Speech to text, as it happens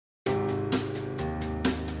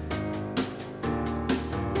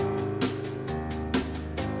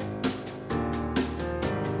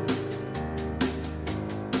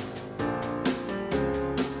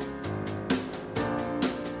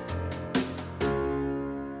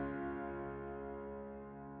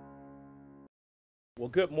Well,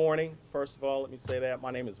 good morning. First of all, let me say that my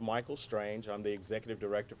name is Michael Strange. I'm the Executive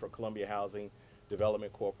Director for Columbia Housing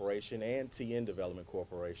Development Corporation and TN Development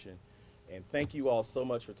Corporation. And thank you all so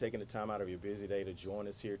much for taking the time out of your busy day to join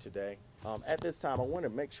us here today. At this time, I want to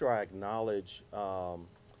make sure I acknowledge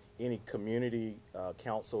any community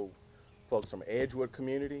council folks from Edgewood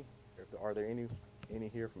community. Are there any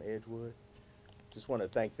here from Edgewood? Just want to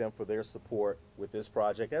thank them for their support with this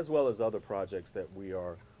project, as well as other projects that we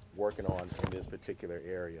are working on in this particular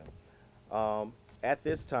area. At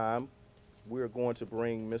this time, we're going to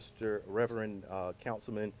bring Mr. Reverend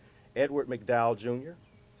Councilman Edward McDowell Jr.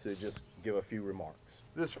 to just give a few remarks.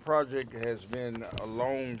 This project has been a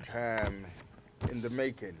long time in the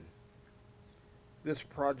making. This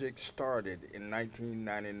project started in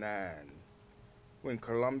 1999 when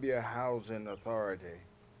Columbia Housing Authority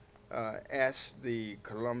asked the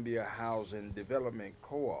Columbia Housing Development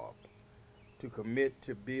Co-op to commit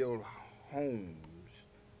to build homes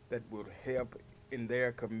that would help in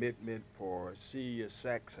their commitment for Celia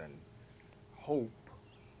Saxon Hope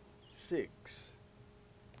 6.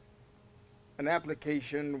 An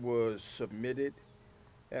application was submitted,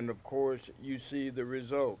 and of course you see the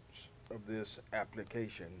results of this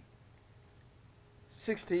application.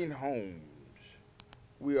 16 homes.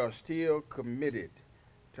 We are still committed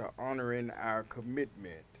to honoring our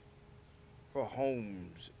commitment for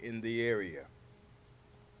homes in the area.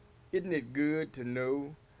 Isn't it good to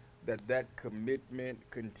know that that commitment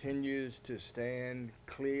continues to stand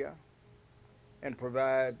clear and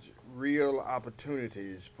provides real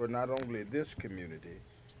opportunities for not only this community,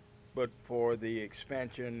 but for the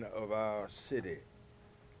expansion of our city?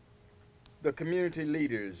 The community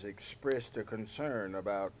leaders expressed a concern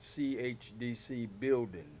about CHDC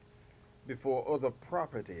building before other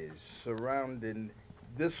properties surrounding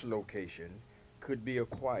this location could be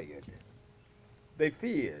acquired. They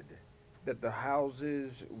feared that the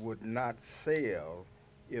houses would not sell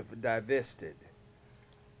if divested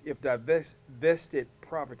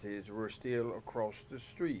properties were still across the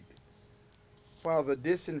street. While the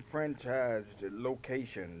disenfranchised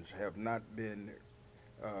locations have not been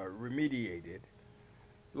remediated,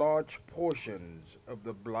 large portions of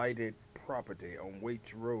the blighted property on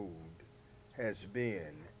Waits Road has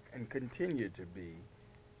been and continue to be,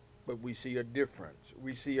 but we see a difference.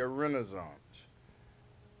 We see a renaissance.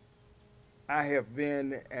 I have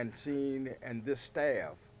been and seen, and this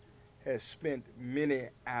staff has spent many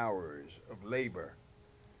hours of labor.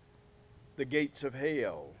 The gates of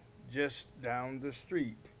hell just down the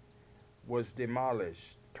street was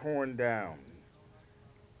demolished, torn down.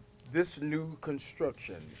 This new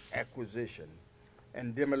construction, acquisition,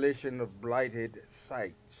 and demolition of blighted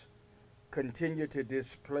sites continue to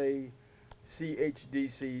display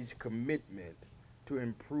CHDC's commitment to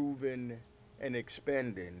improving and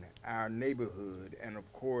expanding our neighborhood and,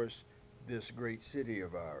 of course, this great city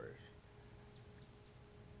of ours.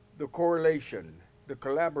 The correlation, the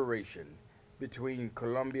collaboration between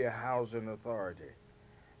Columbia Housing Authority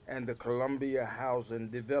and the Columbia Housing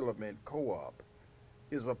Development Co-op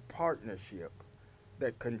is a partnership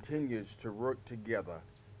that continues to work together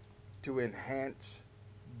to enhance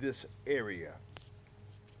this area.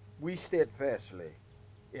 We steadfastly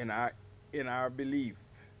in our belief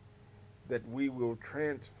that we will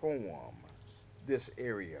transform this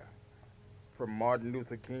area from Martin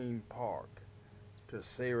Luther King Park to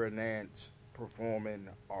Sarah Nance Performing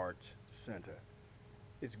Arts Center.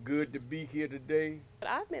 It's good to be here today.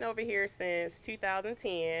 I've been over here since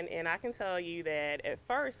 2010, and I can tell you that at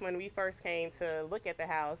first, when we first came to look at the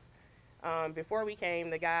house, before we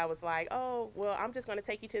came, the guy was like, oh, well, I'm just going to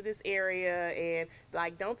take you to this area and,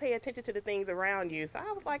 like, don't pay attention to the things around you. So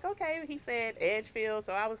I was like, okay. He said Edgefield,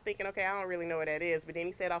 so I was thinking, okay, I don't really know what that is. But then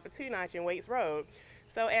he said off of 2 in Waits Road.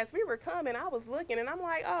 So as we were coming, I was looking, and I'm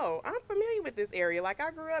like, oh, I'm familiar with this area. Like,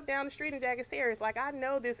 I grew up down the street in Jackassaris. Like, I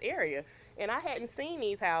know this area. And I hadn't seen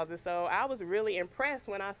these houses, so I was really impressed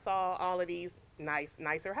when I saw all of these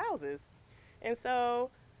nicer houses. And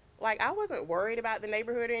so, like, I wasn't worried about the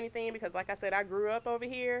neighborhood or anything because, like I said, I grew up over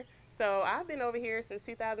here. So I've been over here since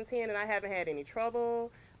 2010, and I haven't had any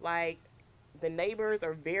trouble. Like, the neighbors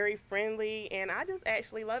are very friendly, and I just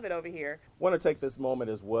actually love it over here. I want to take this moment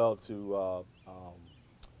as well to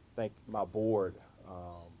thank my board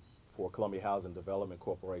for Columbia Housing Development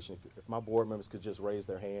Corporation. If my board members could just raise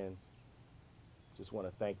their hands, just want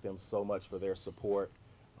to thank them so much for their support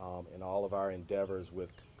in all of our endeavors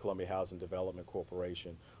with Columbia Housing Development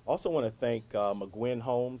Corporation. Also want to thank McGuinn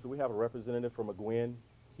Homes. Do we have a representative from McGuinn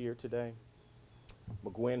here today?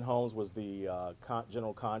 McGuinn Homes was the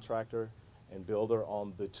general contractor and builder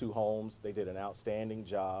on the 2 homes. They did an outstanding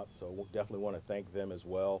job, so we definitely want to thank them as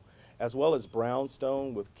well as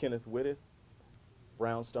Brownstone with Kenneth Whitteth.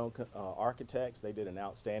 Brownstone Architects, they did an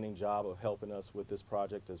outstanding job of helping us with this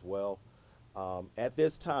project as well. At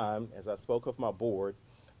this time, as I spoke of my board,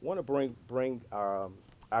 I want to bring our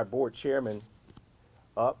board chairman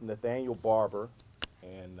up, Nathaniel Barber,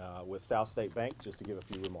 and with South State Bank, just to give a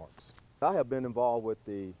few remarks. I have been involved with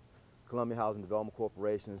the Columbia Housing Development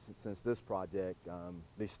Corporation since this project.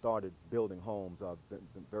 They started building homes. I've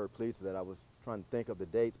been very pleased with that. I was trying to think of the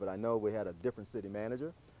dates, but I know we had a different city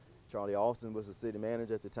manager. Charlie Austin was the city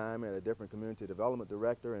manager at the time, and a different community development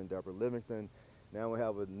director, and Deborah Livingston. Now we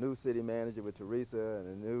have a new city manager with Teresa and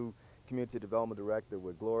a new community development director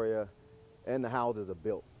with Gloria, and the houses are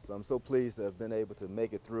built. So I'm so pleased to have been able to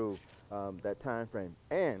make it through that time frame.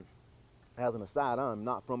 And as an aside, I'm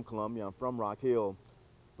not from Columbia, I'm from Rock Hill,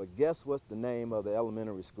 but guess what's the name of the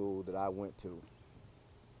elementary school that I went to?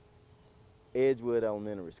 Edgewood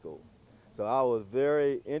Elementary School. So I was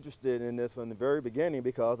very interested in this from the very beginning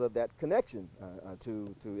because of that connection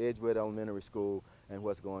to Edgewood Elementary School and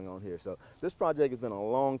what's going on here. So this project has been a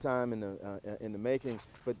long time in the making,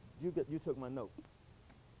 but you took my notes.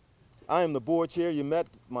 I am the board chair. You met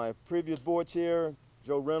my previous board chair,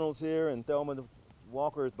 Joe Reynolds here, and Thelma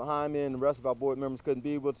Walker is behind me, and the rest of our board members couldn't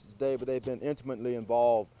be with us today, but they've been intimately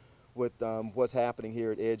involved with what's happening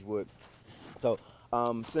here at Edgewood. So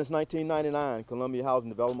since 1999, Columbia Housing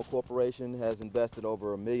Development Corporation has invested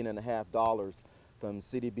over $1.5 million from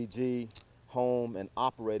CDBG, home, and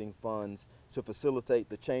operating funds to facilitate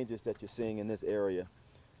the changes that you're seeing in this area.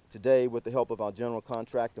 Today, with the help of our general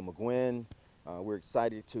contractor, McGuinn, we're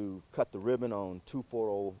excited to cut the ribbon on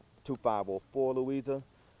 2504 Louisa,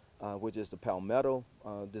 which is the Palmetto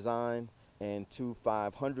design, and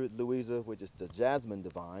 2500 Louisa, which is the Jasmine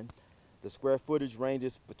design. The square footage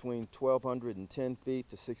ranges between 1,210 feet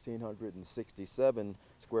to 1,667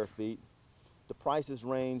 square feet. The prices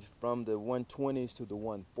range from the 120s to the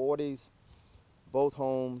 140s. Both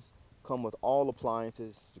homes come with all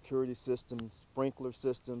appliances, security systems, sprinkler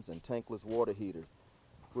systems, and tankless water heaters.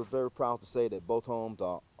 We're very proud to say that both homes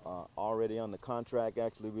are already under contract.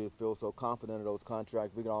 Actually, we feel so confident in those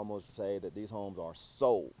contracts, we can almost say that these homes are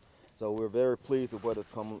sold. So we're very pleased with what has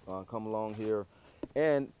come along here.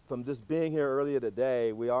 And from just being here earlier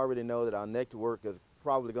today, we already know that our network is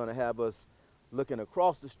probably going to have us looking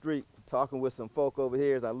across the street, talking with some folk over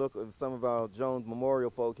here. As I look at some of our Jones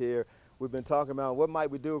Memorial folk here, we've been talking about what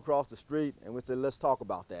might we do across the street, and we said, let's talk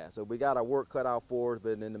about that. So we got our work cut out for us,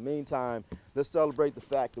 but in the meantime, let's celebrate the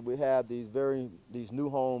fact that we have these new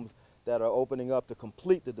homes that are opening up to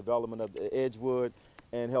complete the development of Edgewood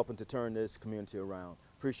and helping to turn this community around.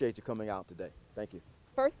 Appreciate you coming out today. Thank you.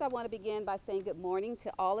 First, I want to begin by saying good morning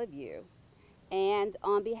to all of you. And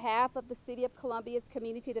on behalf of the City of Columbia's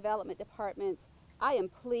Community Development Department, I am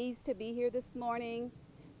pleased to be here this morning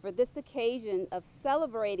for this occasion of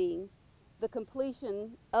celebrating the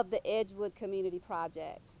completion of the Edgewood Community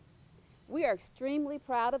Project. We are extremely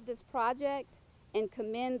proud of this project and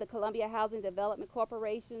commend the Columbia Housing Development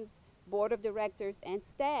Corporation's Board of Directors and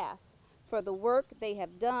staff for the work they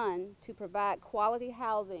have done to provide quality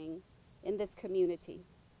housing in this community.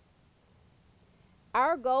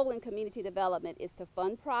 Our goal in community development is to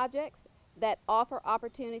fund projects that offer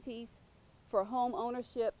opportunities for home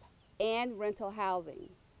ownership and rental housing.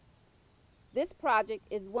 This project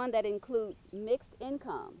is one that includes mixed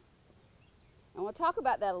incomes. I want to talk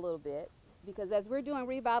about that a little bit because as we're doing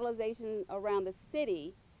revitalization around the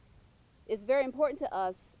city, it's very important to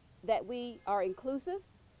us that we are inclusive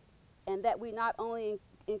and that we not only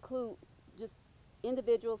include just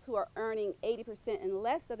individuals who are earning 80% and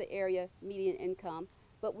less of the area median income,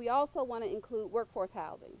 but we also want to include workforce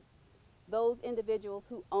housing. Those individuals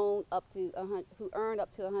who earn up to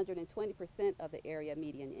 120% of the area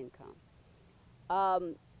median income.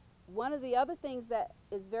 One of the other things that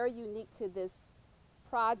is very unique to this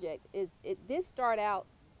project is it did start out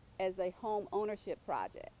as a home ownership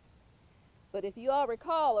project. But if you all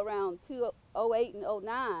recall, around 2008 and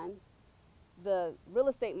 2009, the real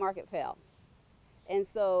estate market fell. And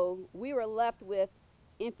so we were left with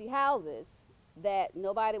empty houses that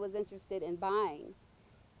nobody was interested in buying,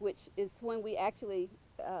 which is when we actually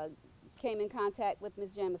came in contact with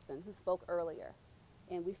Ms. Jamison, who spoke earlier.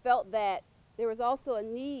 And we felt that there was also a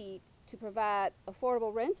need to provide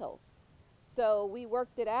affordable rentals. So we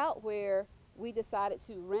worked it out where we decided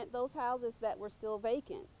to rent those houses that were still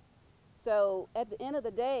vacant. So at the end of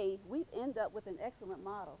the day, we end up with an excellent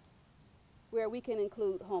model where we can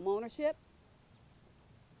include home ownership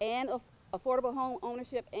and affordable home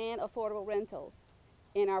ownership and affordable rentals.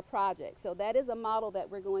 in our project. So that is a model that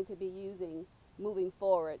we're going to be using moving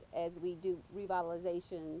forward as we do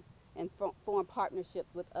revitalizations and form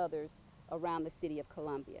partnerships with others around the City of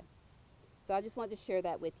Columbia. So I just wanted to share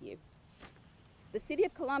that with you. The City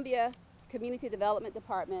of Columbia's Community Development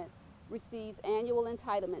Department receives annual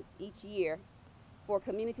entitlements each year for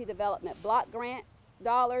community development block grant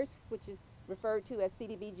dollars, which is referred to as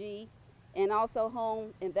CDBG, and also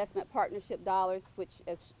home investment partnership dollars, which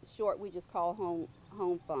as short we just call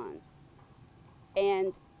home funds.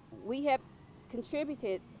 And we have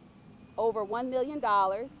contributed over $1 million.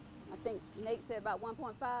 I think Nate said about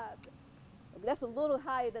 1.5. That's a little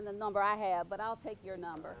higher than the number I have, but I'll take your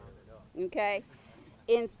number. Okay,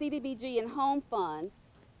 in CDBG and home funds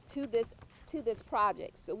to this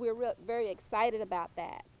project. So we're very excited about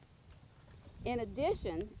that. In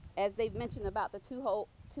addition, as they've mentioned about the two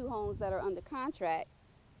homes that are under contract,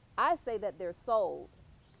 I say that they're sold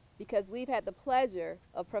because we've had the pleasure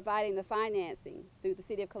of providing the financing through the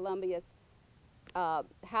City of Columbia's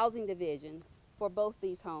housing division for both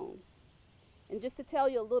these homes. And just to tell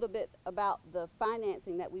you a little bit about the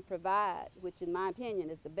financing that we provide, which in my opinion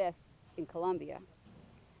is the best in Columbia.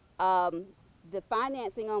 The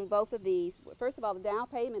financing on both of these, first of all, the down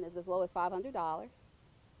payment is as low as $500.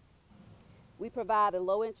 We provide a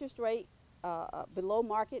low interest rate, below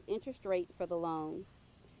market interest rate for the loans.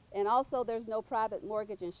 And also there's no private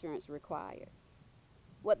mortgage insurance required.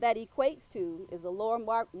 What that equates to is a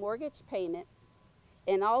lower mortgage payment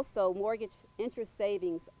and also mortgage interest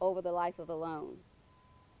savings over the life of the loan.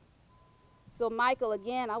 So Michael,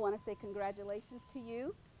 again, I want to say congratulations to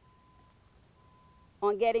you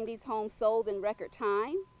on getting these homes sold in record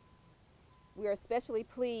time. We are especially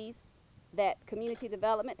pleased that community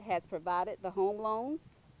development has provided the home loans.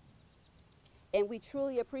 And we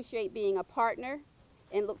truly appreciate being a partner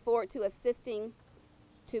and look forward to assisting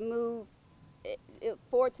in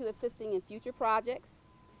future projects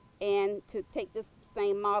and to take this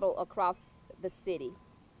same model across the city.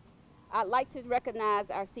 I'd like to recognize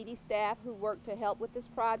our city staff who worked to help with this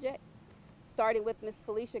project, starting with Ms.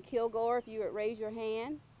 Felicia Kilgore, if you would raise your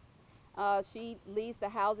hand. She leads the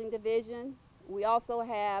housing division. We also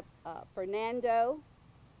have Fernando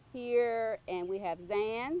here, and we have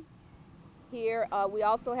Zan here. We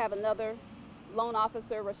also have another loan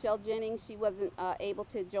officer, Rochelle Jennings. She wasn't able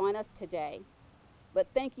to join us today. But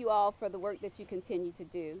thank you all for the work that you continue to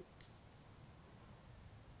do.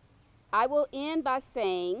 I will end by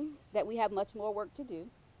saying that we have much more work to do,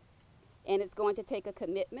 and it's going to take a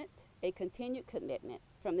commitment, a continued commitment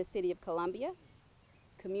from the City of Columbia,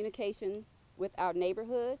 communication with our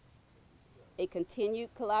neighborhoods, a continued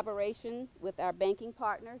collaboration with our banking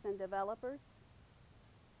partners and developers,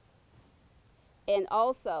 and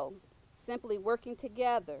also simply working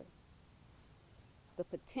together. The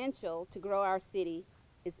potential to grow our city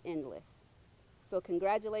is endless. So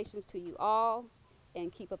congratulations to you all, and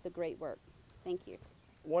keep up the great work. Thank you.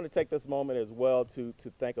 I want to take this moment as well to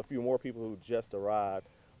thank a few more people who just arrived.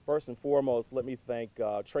 First and foremost, let me thank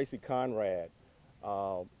Tracy Conrad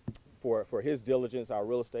for his diligence, our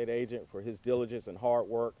real estate agent, for his diligence and hard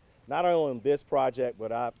work, not only on this project,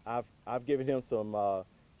 but I've given him some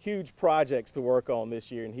huge projects to work on this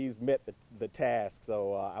year, and he's met the task.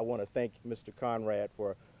 So I want to thank Mr. Conrad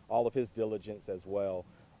for all of his diligence as well.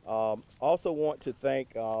 Also want to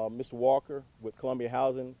thank Mr. Walker with Columbia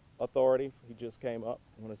Housing Authority. He just came up.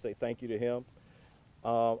 I want to say thank you to him.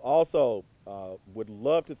 Also would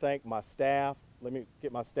love to thank my staff. Let me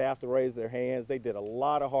get my staff to raise their hands. They did a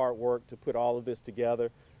lot of hard work to put all of this together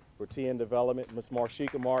for TN Development. Ms.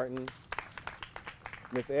 Marshika Martin,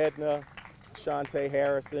 Ms. Edna, Shantae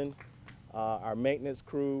Harrison, our maintenance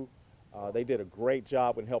crew. They did a great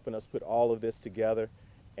job in helping us put all of this together.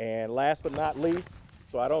 And last but not least,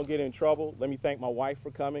 so I don't get in trouble, let me thank my wife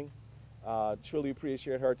for coming. Truly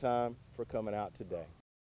appreciate her time for coming out today.